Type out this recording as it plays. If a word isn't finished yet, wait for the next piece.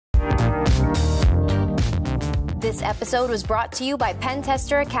This episode was brought to you by Pen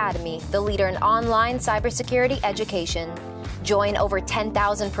Tester Academy, the leader in online cybersecurity education. Join over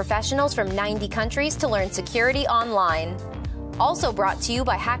 10,000 professionals from 90 countries to learn security online. Also brought to you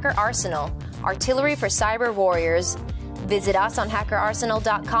by Hacker Arsenal, artillery for cyber warriors. Visit us on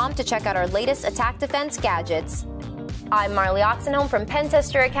hackerarsenal.com to check out our latest attack defense gadgets. I'm Marley Oxenholm from Pen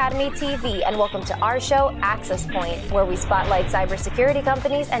Tester Academy TV, and welcome to our show, Access Point, where we spotlight cybersecurity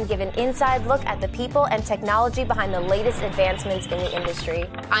companies and give an inside look at the people and technology behind the latest advancements in the industry.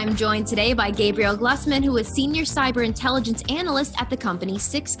 I'm joined today by Gabriel Glusman, who is Senior Cyber Intelligence Analyst at the company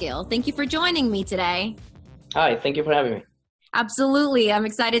Cybersixgill. Thank you for joining me today. Hi, thank you for having me. Absolutely. I'm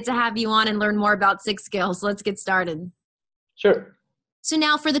excited to have you on and learn more about Cybersixgill, so let's get started. Sure. So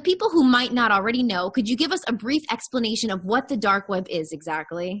now, for the people who might not already know, could you give us a brief explanation of what the dark web is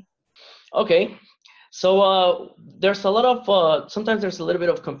exactly? Okay. So there's a lot of, sometimes there's a little bit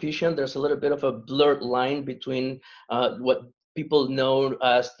of confusion. There's a little bit of a blurred line between what people know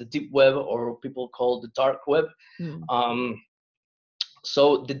as the deep web or people call the dark web.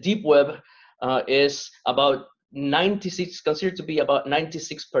 So the deep web is about 96, considered to be about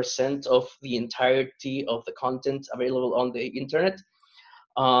 96% of the entirety of the content available on the internet.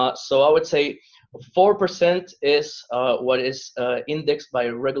 So I would say 4% is what is indexed by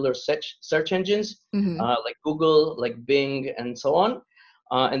regular search engines, like Google, like Bing, and so on.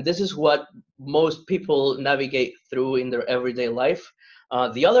 And this is what most people navigate through in their everyday life.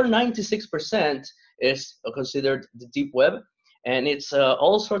 The other 96% is considered the deep web. And it's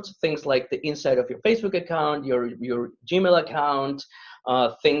all sorts of things like the inside of your Facebook account, your Gmail account,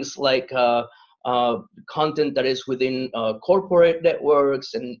 things like content that is within corporate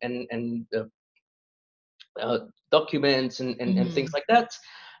networks and documents and things like that.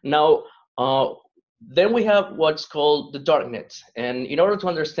 Now, then we have what's called the darknet. And in order to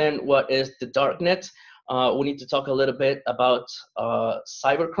understand what is the darknet, we need to talk a little bit about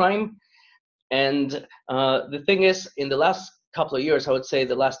cybercrime. And the thing is, in the last couple of years, I would say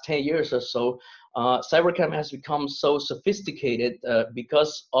the last 10 years or so, cybercrime has become so sophisticated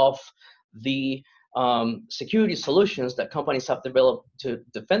because of the security solutions that companies have developed to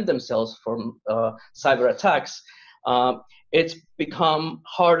defend themselves from cyber attacks. It's become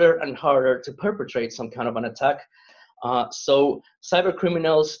harder and harder to perpetrate some kind of an attack. So cyber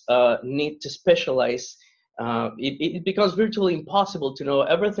criminals need to specialize. It becomes virtually impossible to know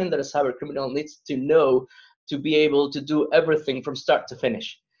everything that a cyber criminal needs to know to be able to do everything from start to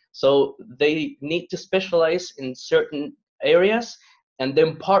finish. So they need to specialize in certain areas and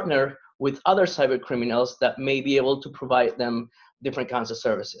then partner with other cyber criminals that may be able to provide them different kinds of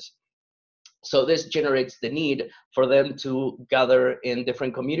services. So this generates the need for them to gather in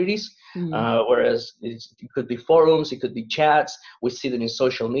different communities, whereas it could be forums, it could be chats. We see them in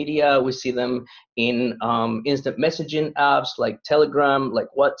social media. We see them in instant messaging apps like Telegram, like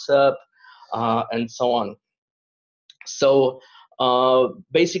WhatsApp, and so on. So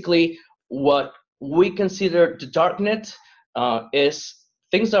basically, what we consider the darknet is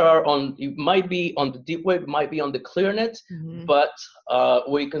things that are on, it might be on the deep web, might be on the clear net, but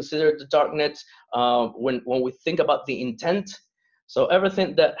we consider the darknet when we think about the intent. So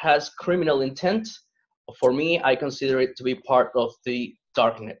everything that has criminal intent, for me, I consider it to be part of the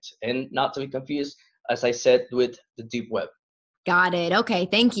darknet, and not to be confused, as I said, with the deep web. Got it. Okay,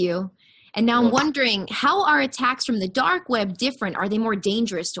 thank you. And now I'm wondering, how are attacks from the dark web different? Are they more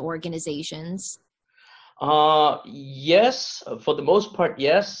dangerous to organizations? Yes, for the most part,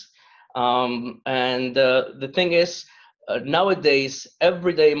 yes. And the thing is, nowadays,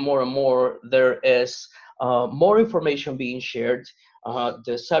 every day more and more, there is more information being shared.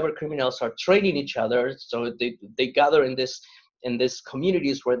 The cyber criminals are training each other, so they gather in this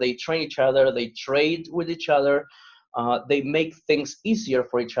communities where they train each other, they trade with each other, they make things easier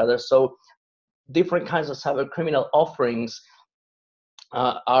for each other. So different kinds of cyber criminal offerings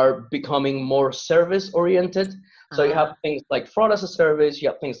are becoming more service oriented. So you have things like fraud as a service, you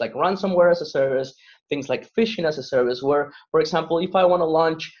have things like ransomware as a service, things like phishing as a service, where, for example, if I want to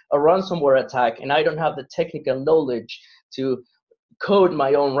launch a ransomware attack and I don't have the technical knowledge to code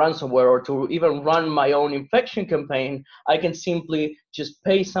my own ransomware or to even run my own infection campaign, I can simply just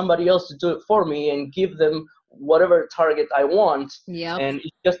pay somebody else to do it for me and give them whatever target I want. And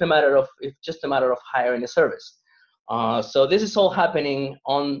it's just a matter of hiring a service. So this is all happening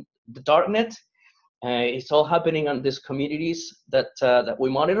on the darknet. It's all happening on these communities that we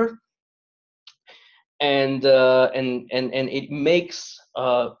monitor, and it makes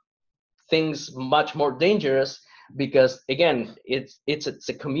things much more dangerous because, again, it's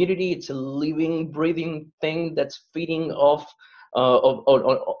a community. It's a living, breathing thing that's feeding off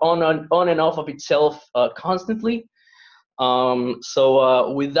on and off of itself constantly.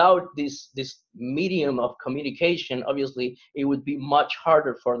 So without this medium of communication, obviously it would be much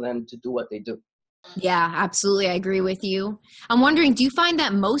harder for them to do what they do. Yeah, absolutely. I agree with you. I'm wondering, do you find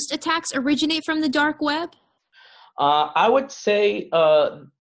that most attacks originate from the dark web? I would say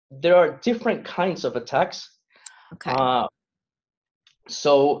there are different kinds of attacks. Okay.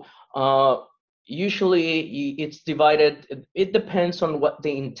 So usually it's divided. It depends on what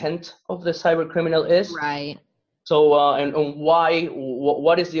the intent of the cyber criminal is. Right. So and why,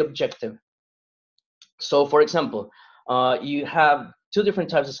 what is the objective? So for example, you have two different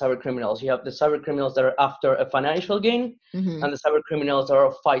types of cyber criminals. You have the cyber criminals that are after a financial gain, Mm-hmm. and the cyber criminals that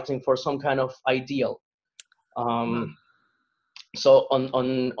are fighting for some kind of ideal. So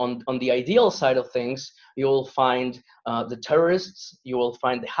on the ideal side of things, you will find the terrorists, you will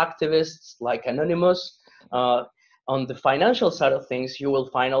find the hacktivists like Anonymous. On the financial side of things, you will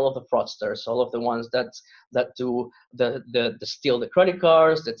find all of the fraudsters, all of the ones that do the steal the credit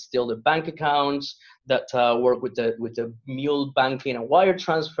cards, that steal the bank accounts, that work with the mule banking and wire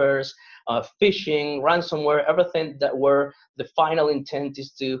transfers, phishing, ransomware, everything that where the final intent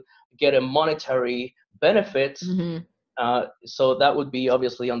is to get a monetary benefit. Mm-hmm. So that would be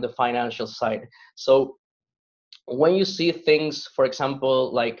obviously on the financial side. So when you see things, for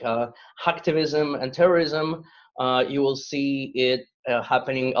example, like hacktivism and terrorism, you will see it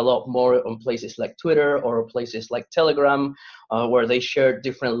happening a lot more on places like Twitter or places like Telegram, where they share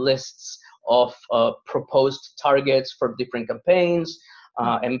different lists of proposed targets for different campaigns.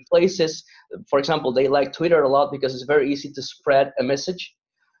 And places, for example, they like Twitter a lot because it's very easy to spread a message.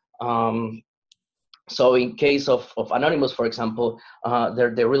 So in case of Anonymous, for example,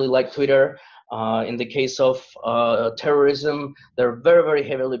 they really like Twitter. In the case of terrorism, they're very, very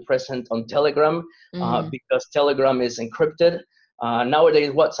heavily present on Telegram, because Telegram is encrypted.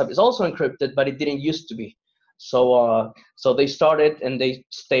 Nowadays, WhatsApp is also encrypted, but it didn't used to be. So they started and they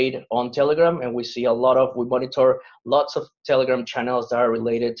stayed on Telegram, and we monitor lots of Telegram channels that are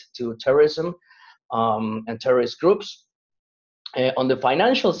related to terrorism and terrorist groups. On the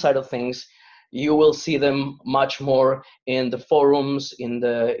financial side of things, you will see them much more in the forums, in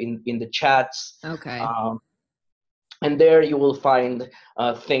the chats. Okay. And there you will find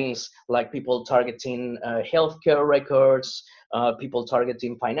things like people targeting healthcare records, people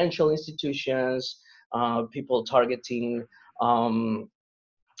targeting financial institutions, people targeting,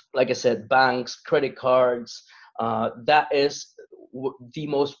 like I said, banks, credit cards. That is the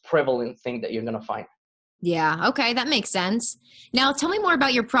most prevalent thing that you're going to find. Yeah, okay, that makes sense. Now, tell me more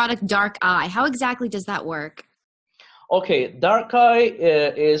about your product, Dark Eye. How exactly does that work? Okay, Dark Eye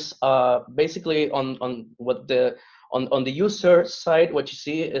is basically on the user side. What you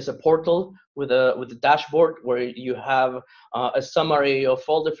see is a portal with a dashboard where you have a summary of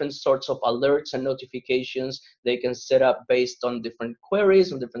all different sorts of alerts and notifications they can set up based on different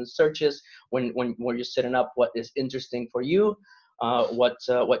queries and different searches. When you're setting up what is interesting for you. What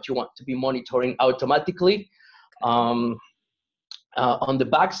you want to be monitoring automatically. On the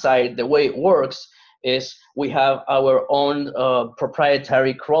backside, the way it works is we have our own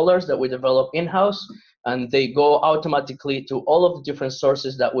proprietary crawlers that we develop in-house, and they go automatically to all of the different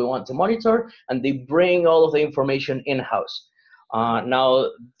sources that we want to monitor, and they bring all of the information in-house.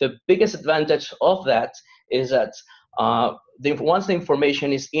 Now, the biggest advantage of that is that once the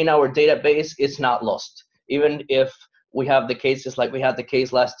information is in our database, it's not lost. Even if we have the cases like we had the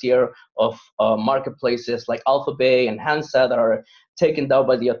case last year of marketplaces like Alphabet and Hansa that are taken down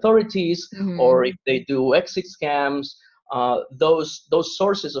by the authorities, or if they do exit scams, those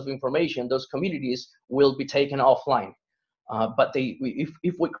sources of information, those communities will be taken offline. But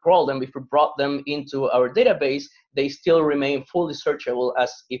if we crawl them, if we brought them into our database, they still remain fully searchable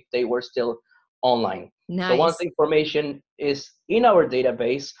as if they were still online. Nice. So once the information is in our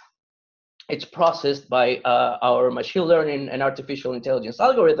database, it's processed by our machine learning and artificial intelligence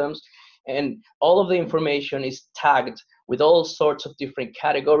algorithms, and all of the information is tagged with all sorts of different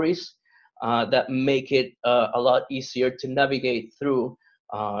categories that make it a lot easier to navigate through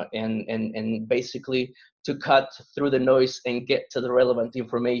and basically to cut through the noise and get to the relevant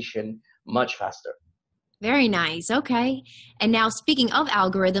information much faster. Very nice. Okay. And now, speaking of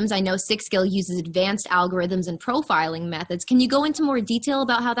algorithms, I know Sixgill uses advanced algorithms and profiling methods. Can you go into more detail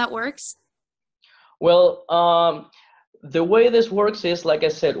about how that works? Well, the way this works is, like I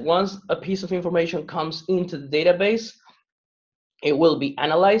said, once a piece of information comes into the database, it will be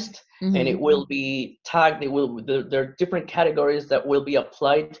analyzed and it will be tagged. There are different categories that will be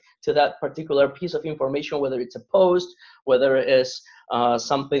applied to that particular piece of information, whether it's a post, whether it is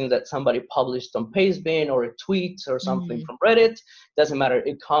something that somebody published on Pastebin or a tweet or something Mm-hmm. from Reddit. Doesn't matter.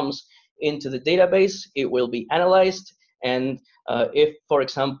 It comes into the database. It will be analyzed. And if, for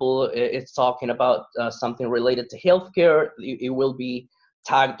example, it's talking about something related to healthcare, it will be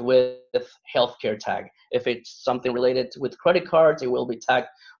tagged with healthcare tag. If it's something related with credit cards, it will be tagged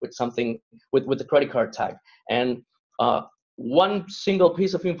with something with the credit card tag. And one single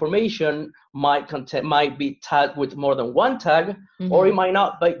piece of information might be tagged with more than one tag, Mm-hmm. or it might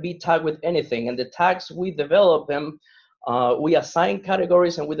not be tagged with anything. And the tags, we develop them, we assign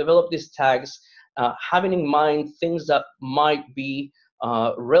categories, and we develop these tags having in mind things that might be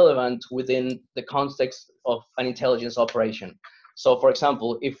relevant within the context of an intelligence operation. So, for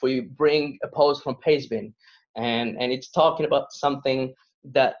example, if we bring a post from Pastebin and it's talking about something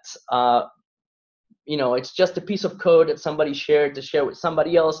that it's just a piece of code that somebody shared to share with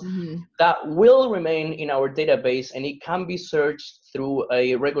somebody else, Mm-hmm. that will remain in our database, and it can be searched through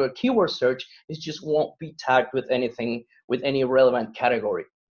a regular keyword search. It just won't be tagged with anything, with any relevant category.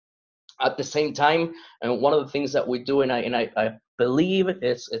 At the same time, and one of the things that we do, and I believe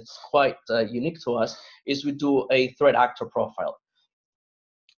it's quite unique to us, is we do a threat actor profile.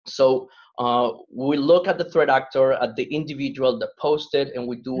 So we look at the threat actor, at the individual that posted, and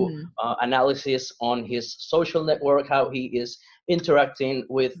we do analysis on his social network, how he is interacting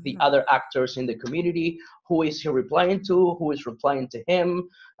with the other actors in the community. Who is he replying to? Who is replying to him?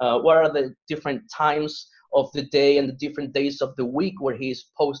 What are the different times of the day and the different days of the week where he's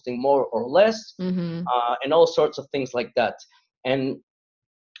posting more or less, and all sorts of things like that. And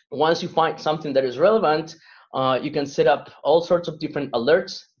once you find something that is relevant, you can set up all sorts of different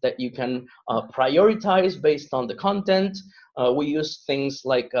alerts that you can prioritize based on the content. We use things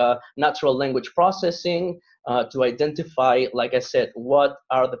like natural language processing to identify, like I said, what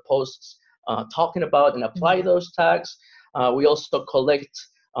are the posts talking about, and apply those tags. We also collect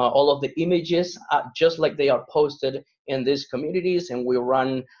all of the images just like they are posted in these communities, and we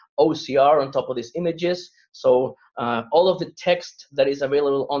run OCR on top of these images. So all of the text that is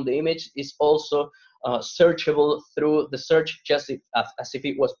available on the image is also searchable through the search, just as if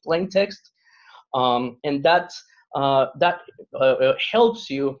it was plain text, and that helps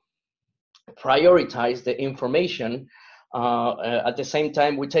you prioritize the information. At the same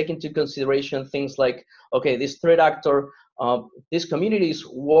time, we take into consideration things like, okay, this threat actor, these communities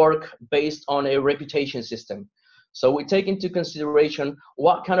work based on a reputation system. So we take into consideration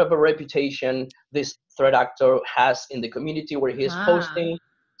what kind of a reputation this threat actor has in the community where he is posting,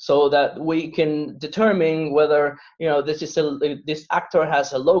 so that we can determine whether this actor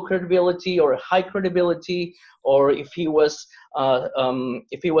has a low credibility or a high credibility, or if he was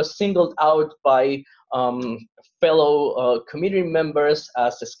singled out by fellow community members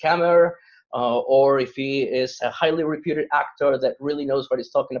as a scammer, or if he is a highly reputed actor that really knows what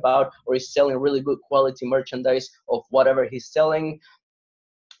he's talking about, or is selling really good quality merchandise of whatever he's selling.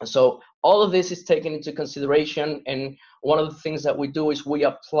 So all of this is taken into consideration, and one of the things that we do is we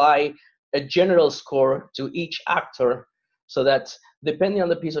apply a general score to each actor, so that depending on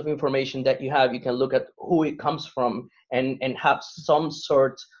the piece of information that you have, you can look at who it comes from and have some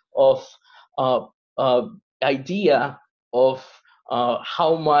sort of idea of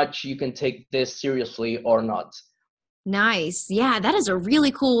how much you can take this seriously or not. Nice. Yeah, that is a really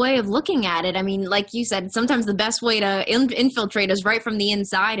cool way of looking at it. I mean, like you said, sometimes the best way to infiltrate is right from the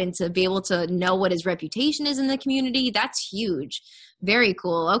inside, and to be able to know what his reputation is in the community. That's huge. Very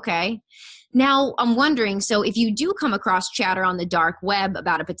cool. Okay. Now, I'm wondering, so if you do come across chatter on the dark web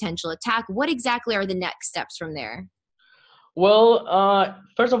about a potential attack, what exactly are the next steps from there? Well,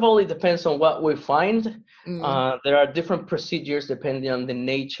 first of all, it depends on what we find. There are different procedures depending on the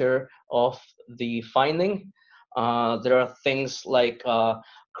nature of the finding. There are things like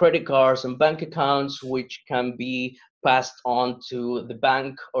credit cards and bank accounts, which can be passed on to the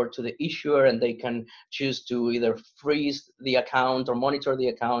bank or to the issuer, and they can choose to either freeze the account or monitor the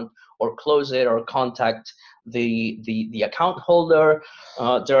account, or close it, or contact the account holder.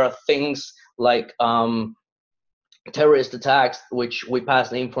 There are things like terrorist attacks, which we pass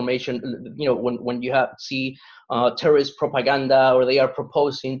the information. When you see terrorist propaganda, or they are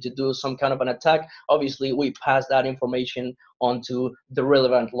proposing to do some kind of an attack, obviously we pass that information on to the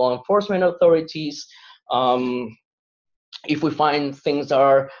relevant law enforcement authorities. If we find things that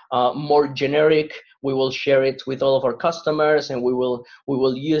are more generic, we will share it with all of our customers, and we will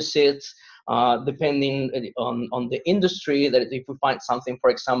use it depending on the industry. That if we find something, for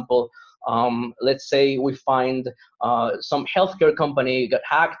example, let's say we find some healthcare company got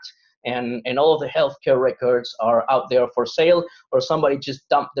hacked, and all of the healthcare records are out there for sale, or somebody just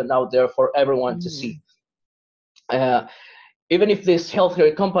dumped them out there for everyone to see. even if this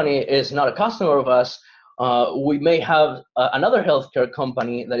healthcare company is not a customer of us, we may have another healthcare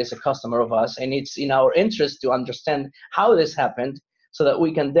company that is a customer of us, and it's in our interest to understand how this happened so that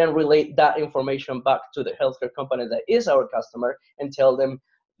we can then relate that information back to the healthcare company that is our customer and tell them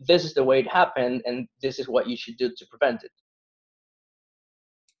this is the way it happened and this is what you should do to prevent it.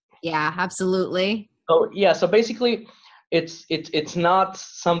 Yeah, absolutely. So yeah, so basically it's not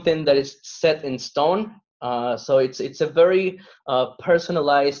something that is set in stone. So it's a very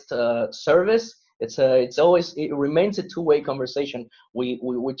personalized service. It remains a two-way conversation. We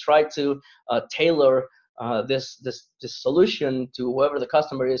try to tailor this solution to whoever the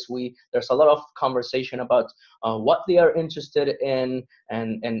customer is. There's a lot of conversation about what they are interested in,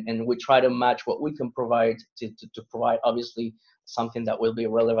 and we try to match what we can provide to provide obviously something that will be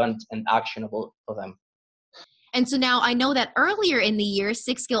relevant and actionable for them. And so now I know that earlier in the year,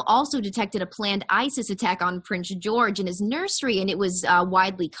 Sixgill also detected a planned ISIS attack on Prince George in his nursery, and it was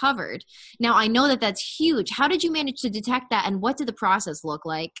widely covered. Now I know that that's huge. How did you manage to detect that, and what did the process look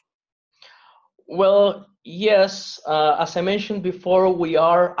like? Well, yes, as I mentioned before, we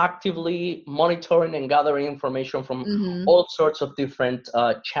are actively monitoring and gathering information from all sorts of different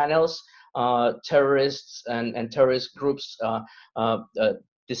channels. Terrorists and terrorist groups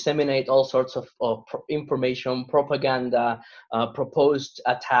disseminate all sorts of information, propaganda, proposed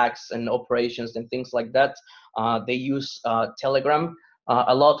attacks and operations and things like that. They use Telegram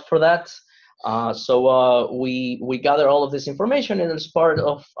a lot for that. So we gather all of this information, and as part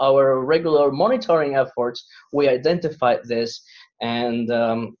of our regular monitoring efforts, we identified this, and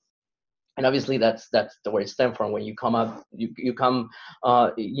obviously that's the way it stems from. When you come up, you come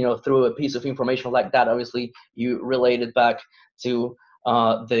through a piece of information like that, obviously you relate it back to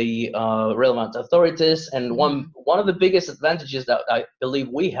the relevant authorities. And one of the biggest advantages that I believe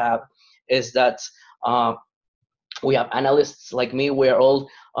we have is that we have analysts like me. We are all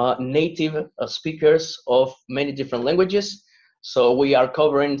native speakers of many different languages. So we are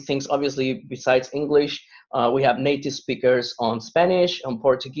covering things, obviously, besides English. We have native speakers on Spanish, on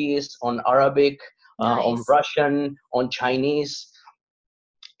Portuguese, on Arabic, on Russian, on Chinese.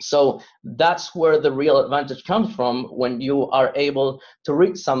 So that's where the real advantage comes from, when you are able to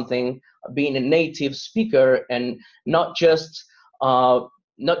read something, being a native speaker, and not just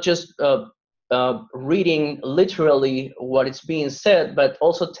reading literally what is being said, but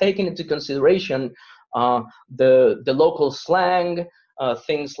also taking into consideration the local slang,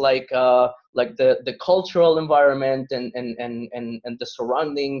 things like the cultural environment and the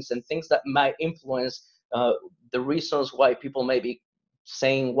surroundings, and things that might influence the reasons why people may be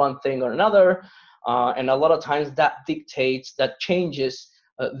saying one thing or another. And a lot of times that changes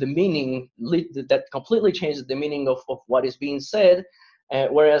the meaning, that completely changes the meaning of what is being said.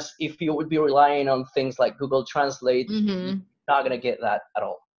 Whereas if you would be relying on things like Google Translate, you're not going to get that at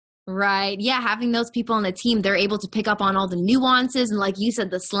all. Right. Yeah. Having those people on the team, they're able to pick up on all the nuances and, like you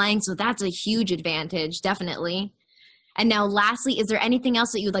said, the slang. So that's a huge advantage, definitely. And now lastly, is there anything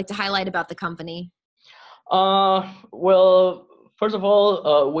else that you'd like to highlight about the company? Well, first of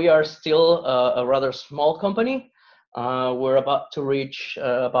all, we are still a rather small company. We're about to reach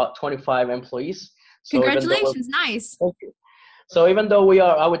about 25 employees. So congratulations. Nice. Thank you. So even though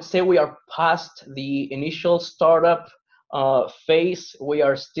I would say we are past the initial startup phase, we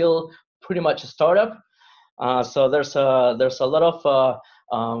are still pretty much a startup. So there's a lot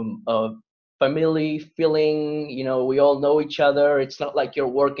of family feeling. We all know each other. It's not like you're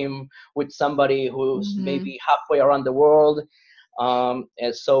working with somebody who's maybe halfway around the world.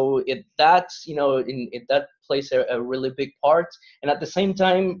 And so that plays a really big part. And at the same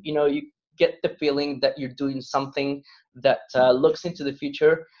time, you get the feeling that you're doing something that looks into the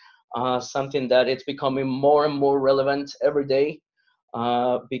future, something that it's becoming more and more relevant every day,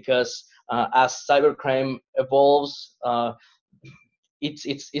 because as cybercrime evolves,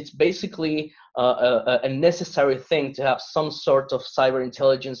 it's basically a necessary thing to have some sort of cyber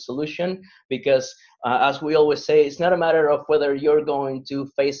intelligence solution, because as we always say, it's not a matter of whether you're going to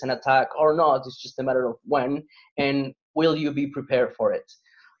face an attack or not. It's just a matter of when, and will you be prepared for it.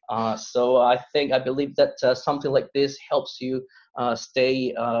 So I believe that something like this helps you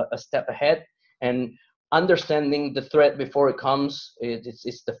stay a step ahead, and understanding the threat before it comes.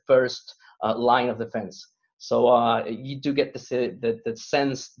 It's the first line of defense. So you do get the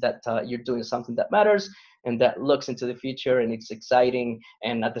sense that you're doing something that matters and that looks into the future, and it's exciting.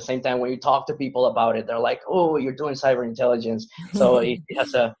 And at the same time, when you talk to people about it, they're like, "Oh, you're doing cyber intelligence." So it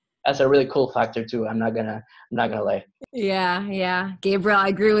has a really cool factor too. I'm not gonna lie. Yeah. Gabriel, I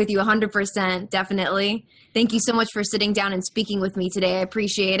agree with you 100%. Definitely. Thank you so much for sitting down and speaking with me today. I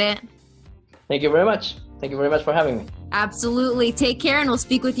appreciate it. Thank you very much. Thank you very much for having me. Absolutely. Take care, and we'll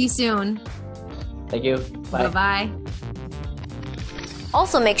speak with you soon. Thank you. Bye. Bye-bye.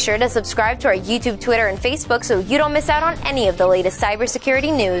 Also, make sure to subscribe to our YouTube, Twitter, and Facebook so you don't miss out on any of the latest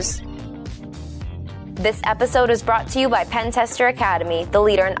cybersecurity news. This episode is brought to you by Pen Tester Academy, the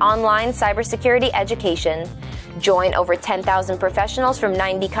leader in online cybersecurity education. Join over 10,000 professionals from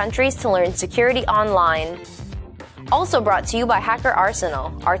 90 countries to learn security online. Also brought to you by Hacker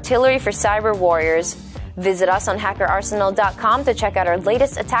Arsenal, artillery for cyber warriors. Visit us on hackerarsenal.com to check out our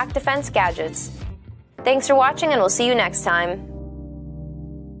latest attack defense gadgets. Thanks for watching, and we'll see you next time.